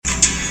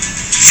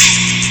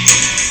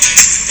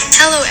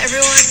Hello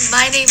everyone,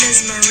 my name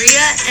is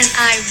Maria and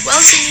I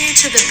welcome you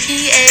to the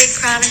PA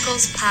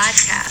Chronicles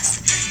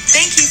podcast.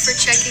 Thank you for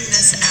checking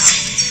this out.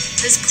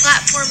 This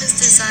platform is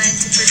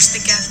designed to bridge the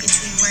gap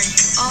between where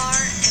you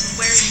are and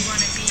where you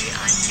want to be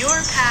on your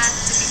path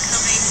to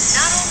becoming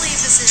not only a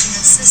physician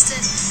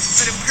assistant,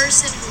 but a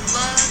person who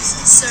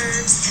loves,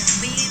 serves, and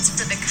leads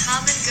for the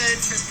common good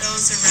for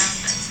those around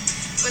them.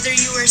 Whether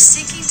you are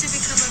seeking to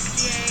become a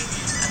PA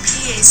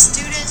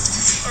student,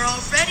 or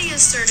already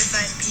a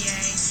certified PA,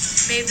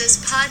 may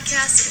this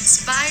podcast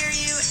inspire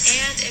you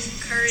and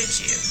encourage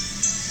you.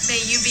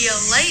 May you be a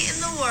light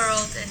in the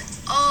world and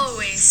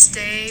always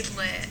stay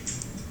lit.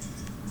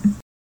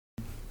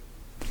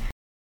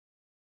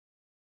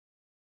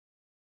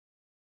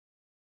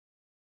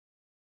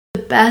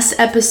 The best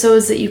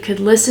episodes that you could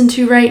listen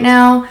to right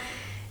now.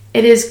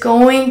 It is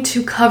going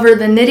to cover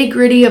the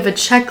nitty-gritty of a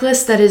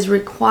checklist that is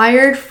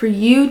required for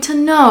you to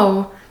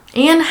know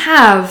and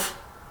have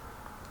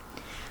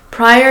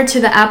prior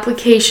to the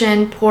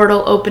application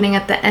portal opening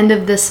at the end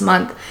of this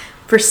month.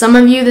 For some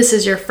of you, this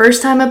is your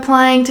first time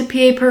applying to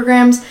PA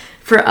programs.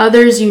 For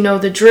others, you know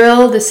the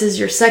drill. This is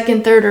your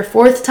second, third, or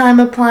fourth time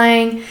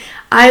applying.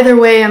 Either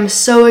way, I'm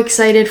so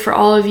excited for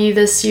all of you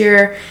this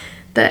year.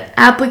 The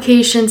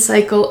application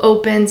cycle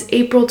opens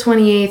April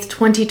 28th,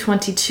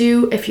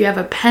 2022. If you have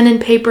a pen and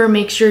paper,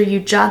 make sure you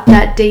jot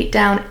that date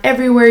down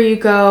everywhere you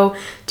go.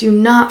 Do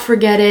not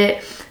forget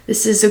it.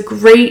 This is a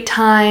great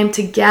time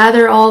to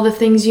gather all the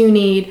things you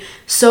need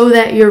so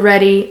that you're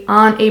ready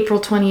on April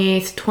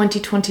 28th,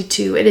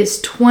 2022. It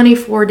is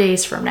 24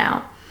 days from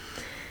now.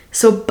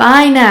 So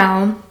by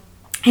now,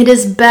 it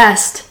is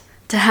best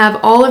to have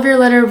all of your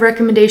letter of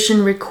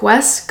recommendation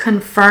requests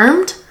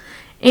confirmed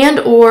and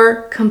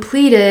or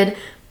completed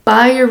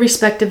by your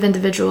respective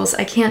individuals.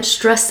 I can't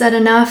stress that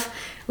enough.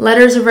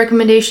 Letters of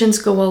recommendations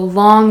go a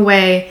long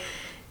way,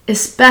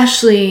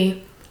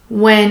 especially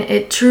when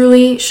it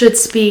truly should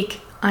speak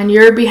on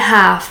your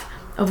behalf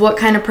of what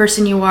kind of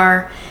person you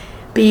are,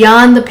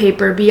 beyond the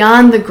paper,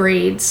 beyond the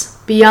grades,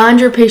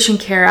 beyond your patient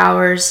care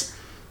hours.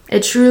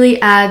 It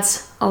truly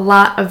adds a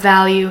lot of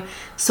value.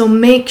 So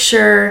make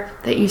sure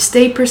that you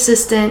stay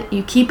persistent.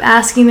 You keep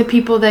asking the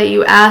people that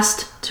you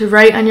asked to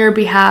write on your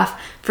behalf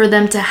for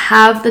them to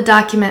have the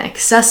document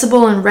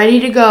accessible and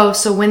ready to go.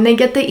 So when they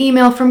get the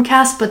email from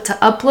Caspa to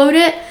upload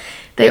it,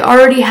 they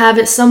already have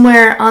it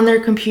somewhere on their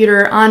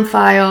computer on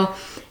file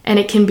and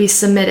it can be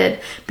submitted,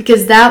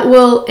 because that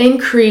will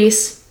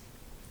increase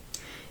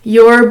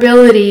your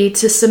ability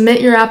to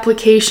submit your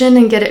application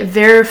and get it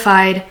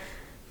verified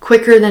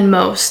quicker than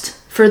most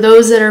for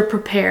those that are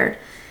prepared.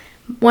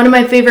 One of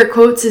my favorite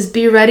quotes is,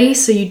 "Be ready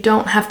so you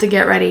don't have to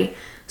get ready."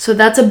 So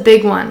that's a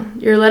big one.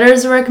 Your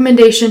letters of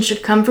recommendation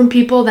should come from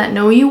people that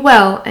know you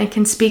well and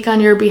can speak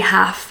on your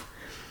behalf.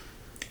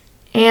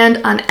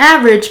 And on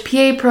average,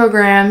 PA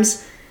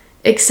programs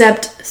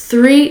accept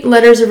 3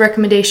 letters of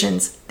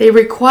recommendations. They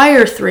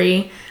require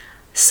 3.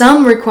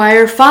 Some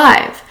require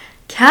 5.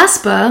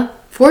 Caspa,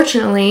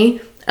 fortunately,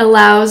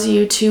 allows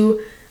you to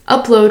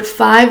upload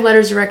 5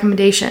 letters of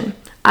recommendation.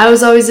 I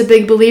was always a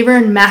big believer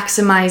in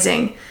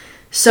maximizing.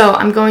 So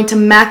I'm going to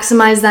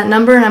maximize that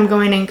number and I'm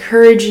going to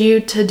encourage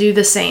you to do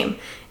the same.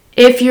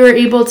 If you're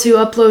able to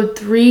upload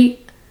 3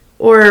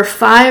 or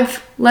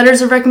 5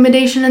 letters of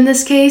recommendation in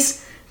this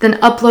case, then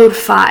upload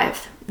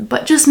 5.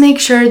 But just make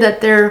sure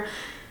that they're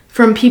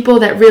from people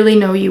that really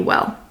know you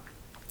well.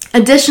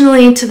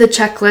 Additionally to the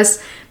checklist,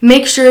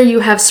 make sure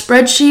you have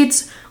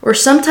spreadsheets or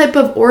some type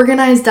of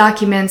organized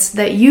documents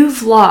that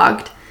you've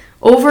logged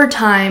over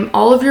time,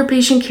 all of your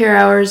patient care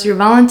hours, your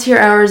volunteer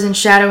hours and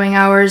shadowing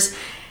hours,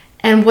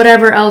 and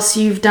whatever else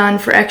you've done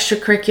for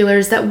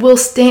extracurriculars that will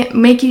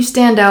make you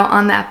stand out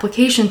on the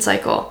application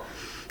cycle.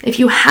 If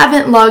you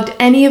haven't logged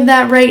any of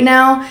that right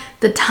now,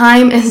 the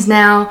time is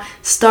now.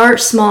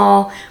 Start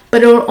small,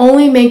 but it will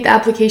only make the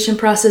application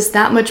process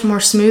that much more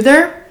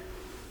smoother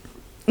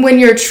when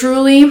you're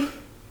truly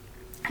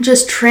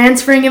just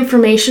transferring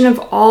information of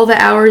all the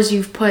hours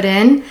you've put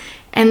in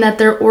and that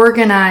they're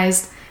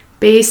organized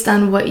based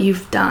on what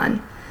you've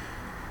done.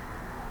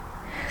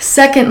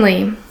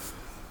 Secondly,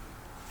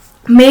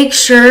 make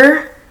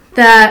sure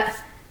that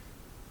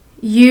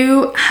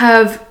you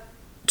have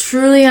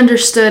truly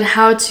understood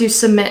how to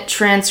submit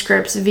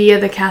transcripts via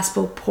the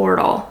Caspa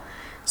portal.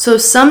 So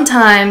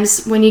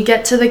sometimes when you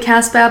get to the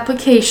Caspa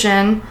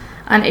application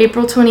on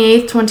April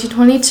 28th,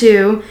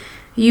 2022,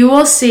 you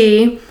will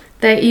see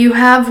that you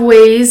have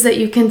ways that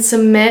you can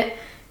submit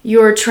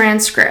your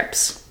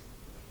transcripts.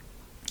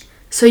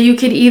 So you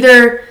could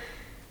either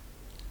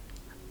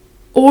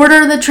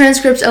order the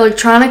transcripts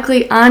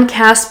electronically on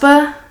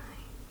Caspa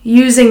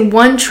using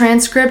one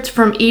transcript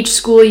from each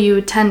school you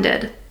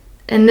attended.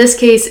 In this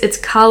case, it's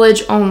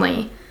college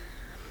only.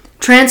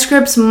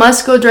 Transcripts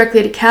must go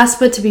directly to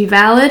Caspa to be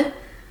valid.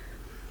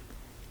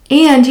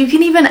 And you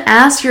can even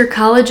ask your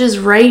colleges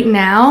right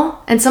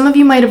now, and some of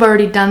you might have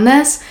already done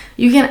this,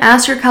 you can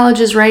ask your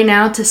colleges right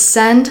now to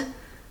send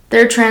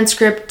their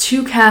transcript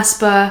to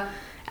Caspa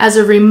as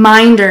a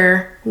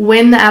reminder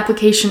when the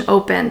application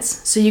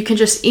opens. So you can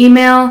just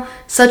email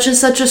such and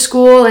such a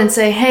school and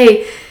say,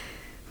 hey,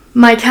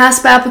 My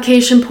Caspa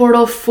application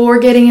portal for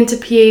getting into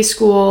PA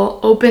school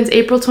opens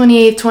April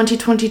 28th,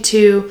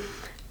 2022.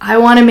 I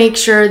want to make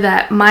sure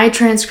that my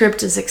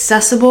transcript is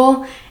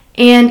accessible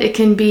and it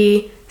can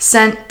be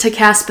sent to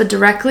Caspa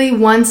directly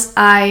once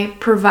I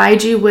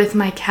provide you with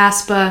my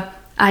Caspa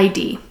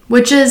ID,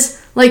 which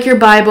is like your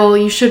Bible.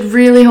 You should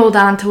really hold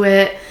on to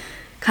it,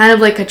 kind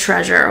of like a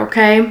treasure,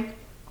 okay?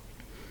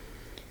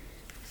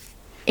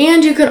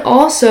 And you could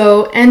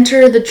also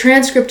enter the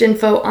transcript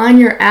info on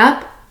your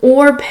app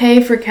or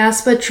pay for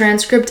Caspa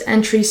transcript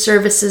entry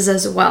services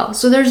as well.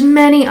 So there's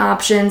many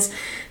options.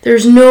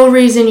 There's no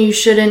reason you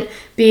shouldn't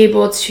be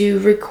able to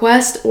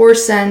request or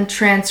send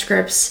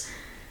transcripts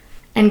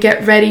and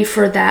get ready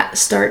for that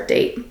start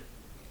date.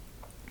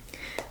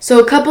 So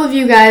a couple of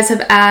you guys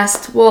have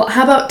asked, well,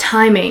 how about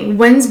timing?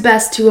 When's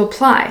best to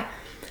apply?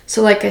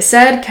 So like I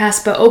said,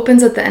 Caspa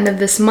opens at the end of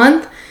this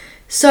month.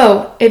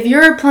 So if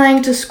you're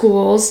applying to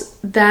schools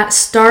that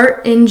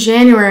start in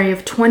January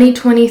of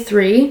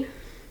 2023,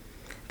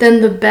 then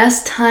the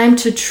best time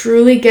to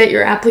truly get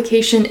your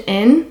application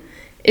in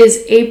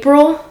is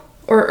April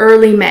or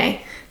early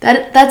May.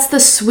 That's the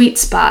sweet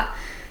spot.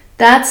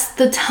 That's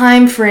the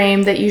time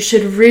frame that you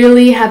should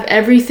really have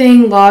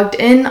everything logged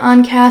in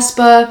on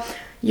Caspa.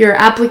 Your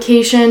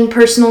application,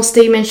 personal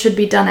statement should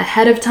be done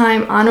ahead of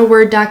time on a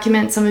Word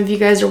document. Some of you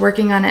guys are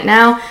working on it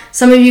now.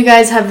 Some of you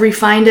guys have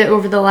refined it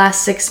over the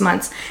last 6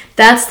 months.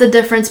 That's the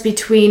difference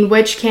between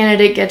which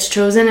candidate gets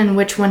chosen and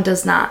which one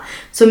does not.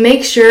 So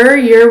make sure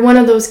you're one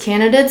of those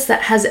candidates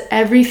that has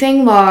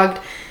everything logged.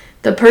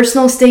 The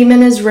personal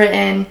statement is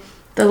written.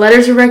 The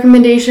letters of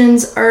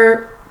recommendations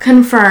are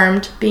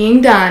confirmed, being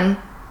done.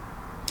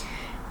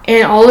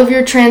 And all of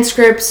your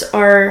transcripts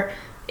are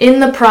in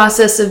the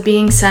process of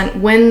being sent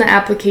when the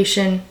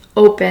application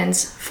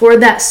opens for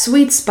that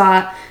sweet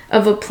spot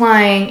of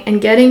applying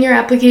and getting your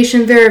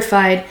application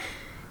verified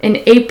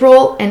in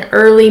April and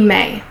early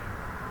May,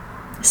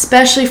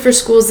 especially for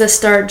schools that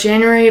start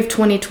January of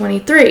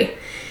 2023.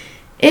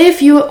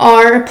 If you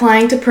are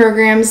applying to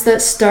programs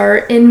that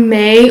start in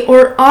May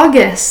or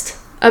August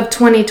of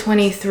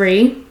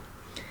 2023,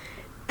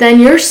 then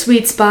your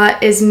sweet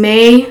spot is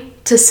May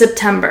to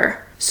September.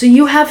 So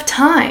you have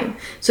time.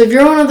 So if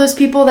you're one of those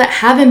people that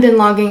haven't been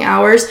logging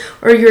hours,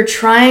 or you're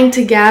trying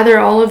to gather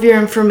all of your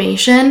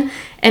information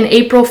and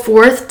April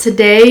 4th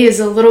today is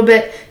a little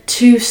bit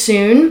too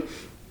soon,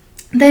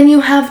 then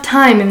you have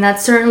time, and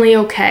that's certainly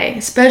okay,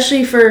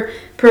 especially for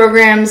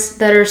programs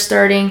that are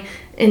starting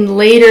in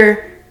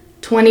later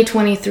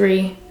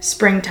 2023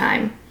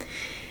 springtime.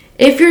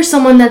 If you're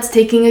someone that's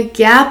taking a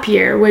gap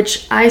year,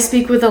 which I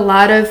speak with a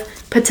lot of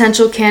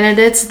potential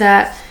candidates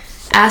that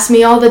ask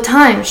me all the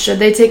time, should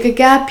they take a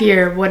gap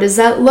year? What does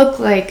that look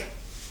like?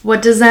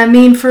 What does that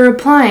mean for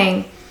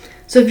applying?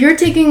 So if you're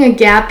taking a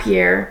gap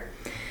year,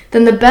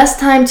 then the best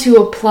time to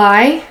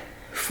apply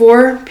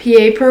for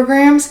PA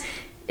programs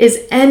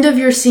is end of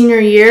your senior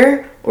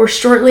year or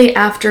shortly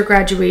after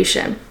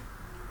graduation.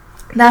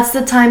 That's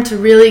the time to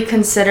really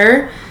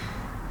consider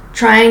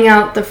trying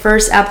out the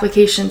first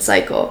application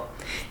cycle.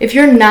 If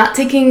you're not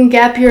taking a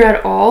gap year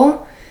at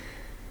all,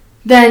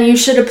 then you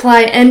should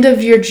apply end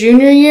of your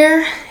junior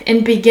year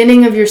and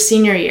beginning of your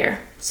senior year.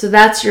 So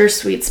that's your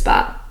sweet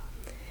spot.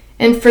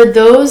 And for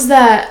those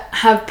that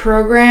have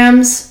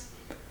programs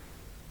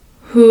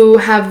who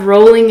have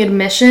rolling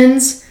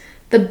admissions,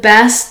 the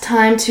best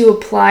time to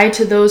apply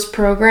to those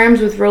programs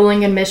with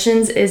rolling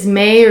admissions is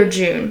May or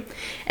June.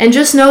 And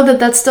just know that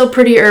that's still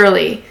pretty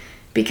early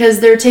because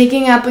they're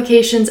taking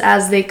applications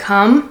as they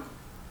come.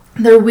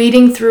 They're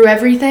weeding through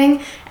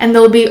everything, and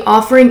they'll be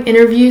offering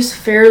interviews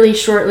fairly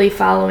shortly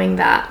following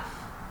that.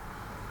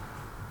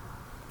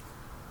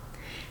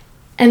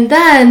 And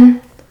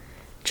then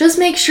just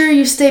make sure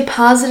you stay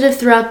positive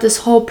throughout this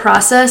whole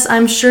process.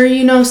 I'm sure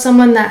you know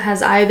someone that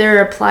has either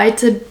applied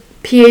to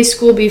PA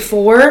school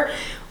before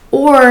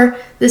or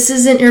this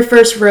isn't your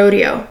first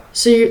rodeo.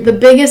 So the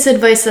biggest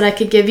advice that I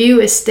could give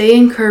you is stay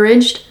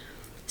encouraged,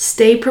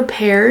 stay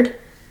prepared,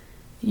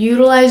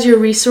 utilize your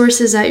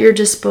resources at your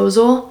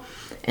disposal,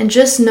 and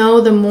just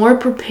know the more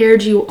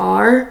prepared you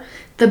are,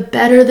 the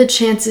better the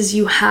chances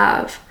you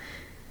have.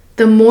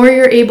 The more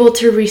you're able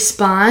to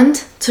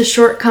respond to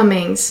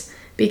shortcomings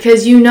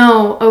because you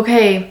know,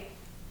 okay,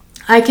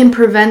 I can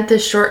prevent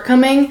this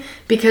shortcoming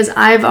because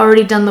I've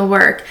already done the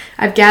work.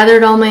 I've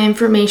gathered all my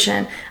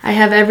information. I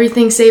have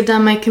everything saved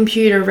on my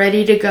computer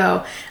ready to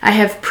go. I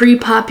have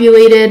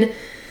pre-populated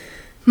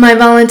my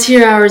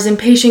volunteer hours and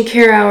patient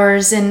care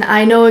hours, and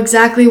I know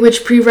exactly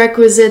which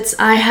prerequisites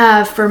I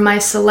have for my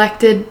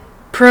selected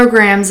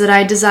programs that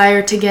I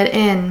desire to get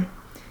in.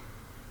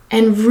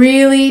 And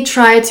really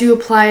try to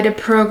apply to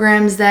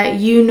programs that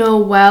you know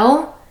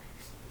well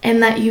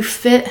and that you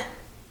fit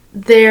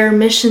their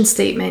mission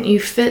statement, you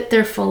fit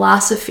their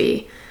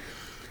philosophy.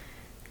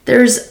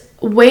 There's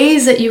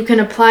ways that you can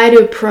apply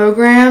to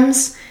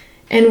programs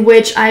in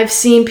which I've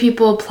seen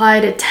people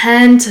apply to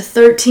 10 to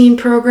 13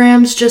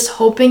 programs just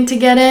hoping to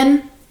get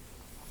in,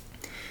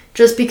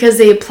 just because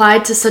they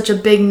applied to such a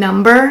big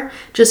number,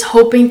 just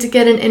hoping to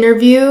get an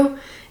interview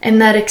and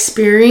that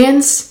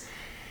experience.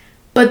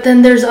 But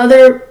then there's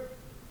other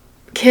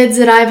kids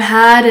that I've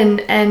had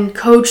and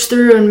coached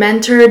through and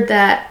mentored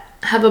that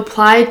have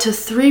applied to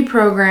 3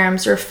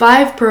 programs or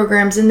 5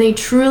 programs, and they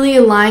truly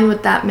align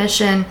with that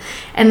mission,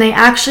 and they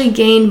actually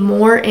gained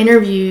more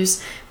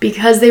interviews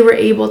because they were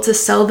able to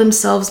sell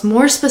themselves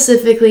more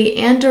specifically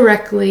and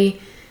directly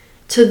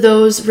to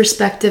those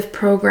respective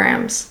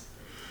programs.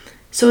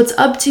 So it's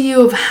up to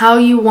you of how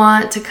you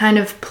want to kind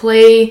of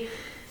play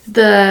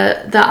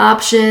the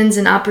options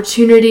and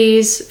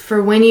opportunities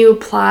for when you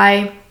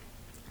apply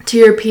to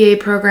your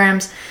PA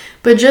programs.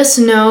 But just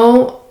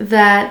know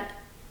that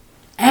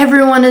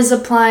everyone is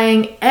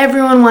applying,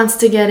 everyone wants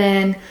to get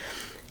in,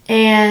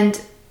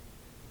 and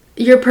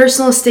your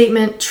personal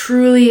statement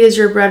truly is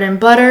your bread and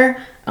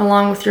butter,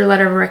 along with your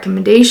letter of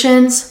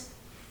recommendations,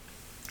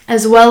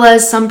 as well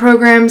as some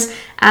programs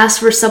ask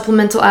for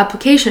supplemental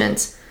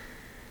applications.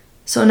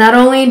 So not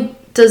only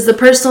does the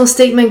personal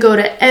statement go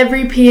to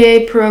every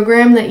PA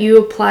program that you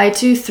apply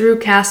to through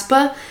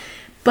Caspa,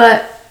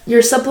 but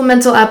your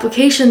supplemental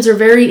applications are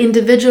very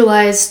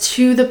individualized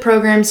to the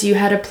programs you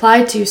had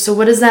applied to. So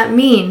what does that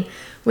mean?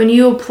 When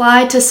you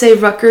apply to, say,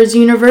 Rutgers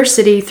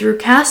University through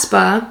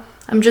Caspa,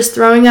 I'm just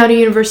throwing out a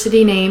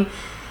university name,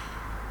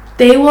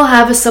 they will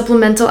have a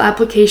supplemental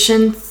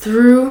application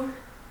through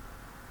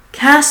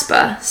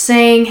Caspa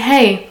saying,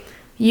 hey,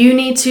 you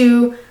need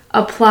to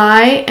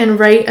apply and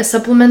write a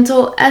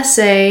supplemental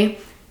essay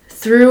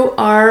through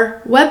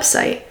our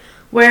website.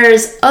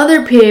 Whereas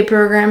other PA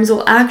programs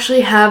will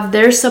actually have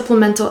their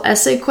supplemental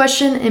essay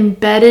question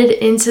embedded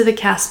into the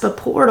Caspa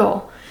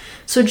portal.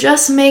 So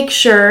just make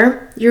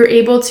sure you're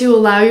able to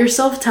allow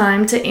yourself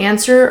time to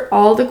answer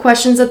all the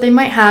questions that they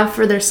might have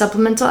for their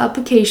supplemental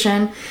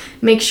application.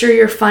 Make sure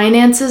your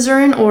finances are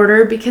in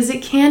order because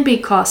it can be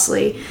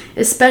costly,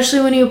 especially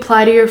when you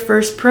apply to your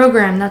first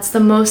program. That's the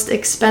most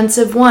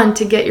expensive one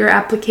to get your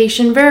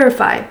application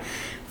verified.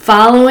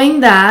 Following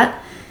that,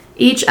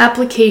 each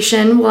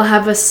application will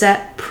have a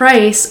set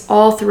price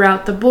all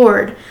throughout the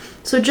board.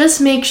 So just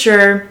make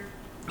sure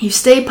you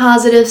stay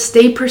positive,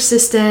 stay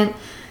persistent,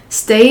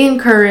 stay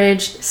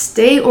encouraged,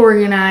 stay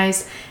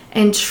organized,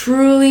 and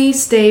truly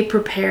stay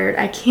prepared.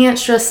 I can't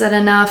stress that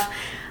enough.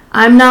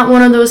 I'm not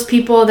one of those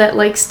people that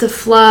likes to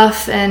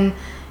fluff and,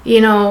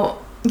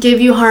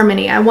 give you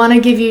harmony. I want to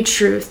give you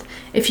truth.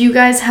 If you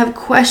guys have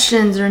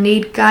questions or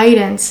need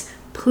guidance,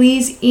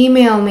 please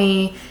email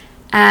me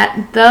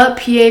at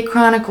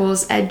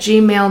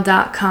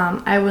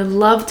thepachronicles@gmail.com. I would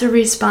love to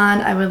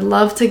respond. I would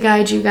love to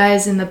guide you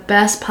guys in the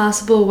best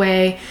possible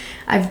way.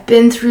 I've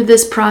been through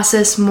this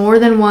process more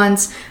than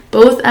once,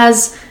 both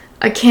as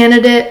a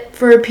candidate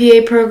for a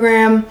PA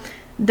program,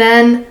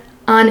 then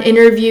on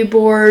interview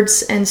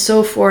boards and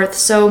so forth.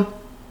 So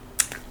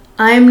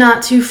I'm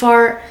not too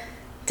far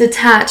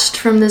detached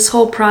from this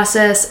whole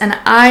process, and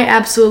I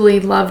absolutely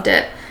loved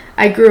it.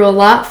 I grew a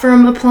lot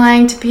from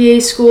applying to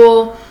PA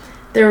school.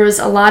 There was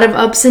a lot of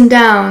ups and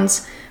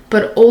downs,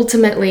 but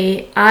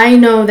ultimately, I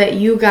know that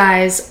you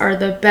guys are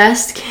the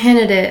best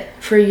candidate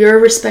for your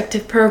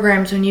respective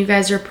programs when you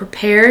guys are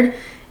prepared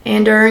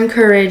and are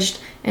encouraged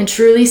and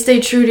truly stay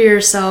true to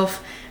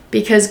yourself,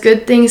 because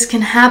good things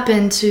can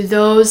happen to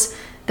those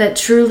that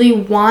truly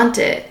want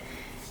it.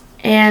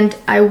 And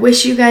I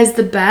wish you guys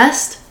the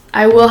best.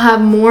 I will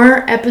have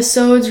more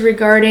episodes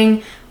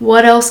regarding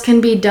what else can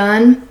be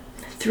done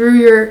through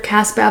your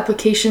Caspa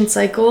application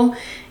cycle.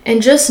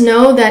 And just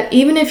know that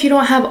even if you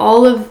don't have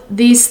all of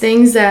these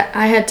things that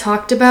I had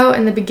talked about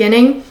in the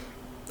beginning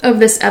of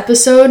this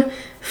episode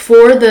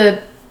for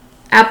the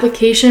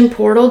application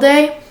portal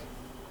day,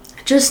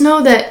 just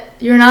know that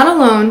you're not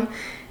alone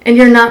and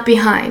you're not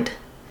behind.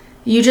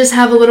 You just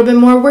have a little bit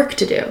more work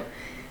to do.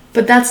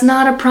 But that's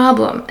not a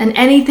problem, and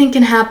anything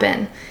can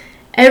happen.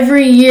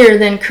 Every year,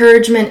 the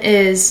encouragement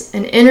is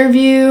an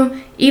interview.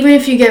 Even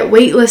if you get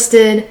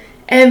waitlisted,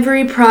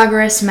 every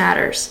progress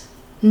matters.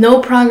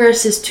 No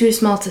progress is too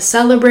small to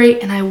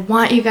celebrate, and I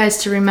want you guys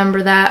to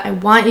remember that. I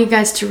want you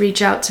guys to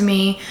reach out to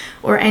me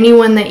or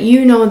anyone that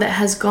you know that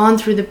has gone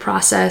through the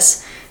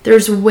process.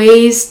 There's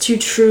ways to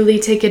truly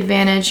take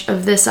advantage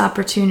of this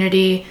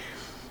opportunity.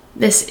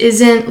 This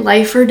isn't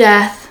life or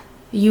death.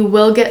 You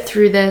will get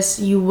through this.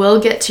 You will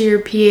get to your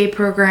PA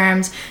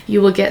programs.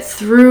 You will get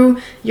through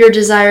your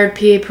desired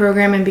PA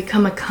program and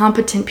become a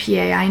competent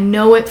PA. I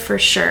know it for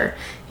sure.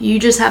 You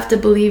just have to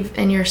believe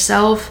in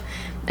yourself,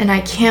 and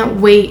I can't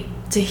wait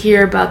to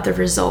hear about the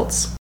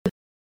results.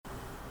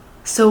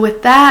 So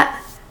with that,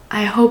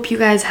 I hope you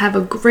guys have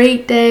a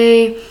great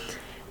day.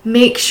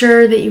 Make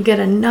sure that you get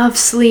enough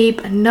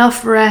sleep,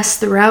 enough rest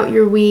throughout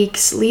your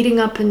weeks leading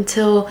up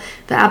until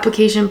the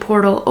application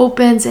portal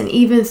opens, and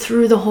even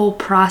through the whole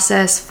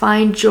process.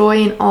 Find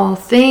joy in all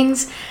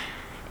things.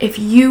 If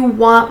you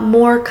want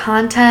more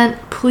content,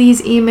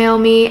 please email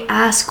me,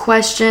 ask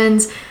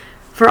questions.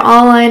 For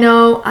all I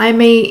know, I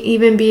may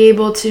even be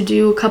able to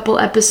do a couple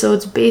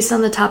episodes based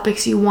on the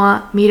topics you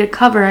want me to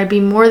cover. I'd be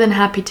more than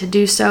happy to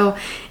do so.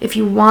 If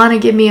you want to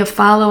give me a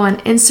follow on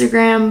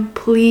Instagram,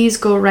 please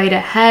go right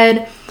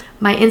ahead.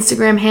 My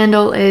Instagram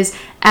handle is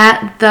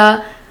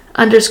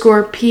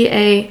underscore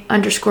PA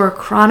underscore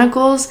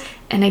Chronicles.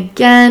 And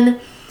again,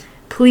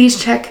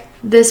 please check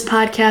this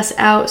podcast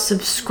out,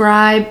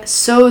 subscribe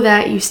so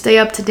that you stay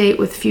up to date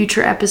with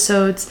future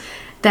episodes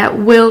that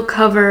will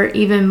cover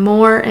even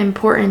more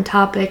important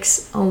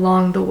topics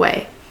along the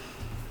way.